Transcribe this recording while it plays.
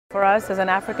For us as an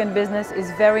African business,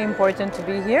 it's very important to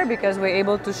be here because we're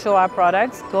able to show our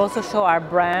products, to also show our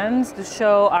brands, to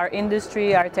show our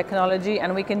industry, our technology,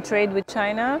 and we can trade with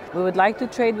China. We would like to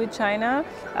trade with China.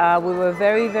 We were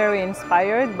very, very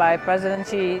inspired by President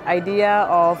Xi's idea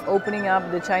of opening up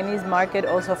the Chinese market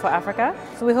also for Africa.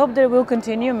 So we hope that it will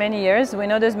continue many years. We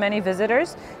know there's many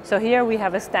visitors. So here we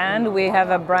have a stand. We have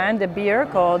a brand, a beer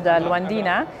called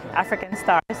Luandina, African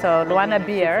Star. So Luana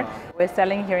beer we're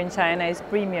selling here in China is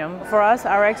premium. For us,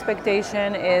 our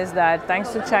expectation is that thanks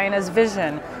to China's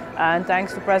vision and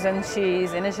thanks to President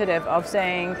Xi's initiative of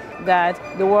saying that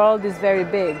the world is very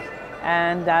big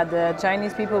and that the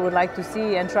Chinese people would like to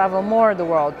see and travel more the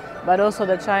world, but also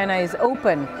that China is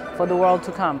open for the world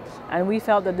to come. And we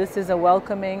felt that this is a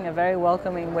very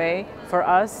welcoming way for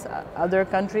us, other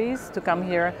countries, to come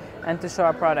here and to show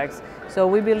our products. So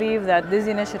we believe that these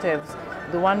initiatives,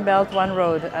 the One Belt, One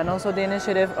Road, and also the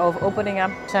initiative of opening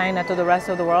up China to the rest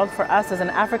of the world, for us as an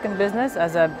African business,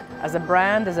 as a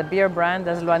brand, as a beer brand,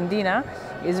 as Luandina,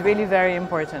 is really very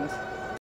important.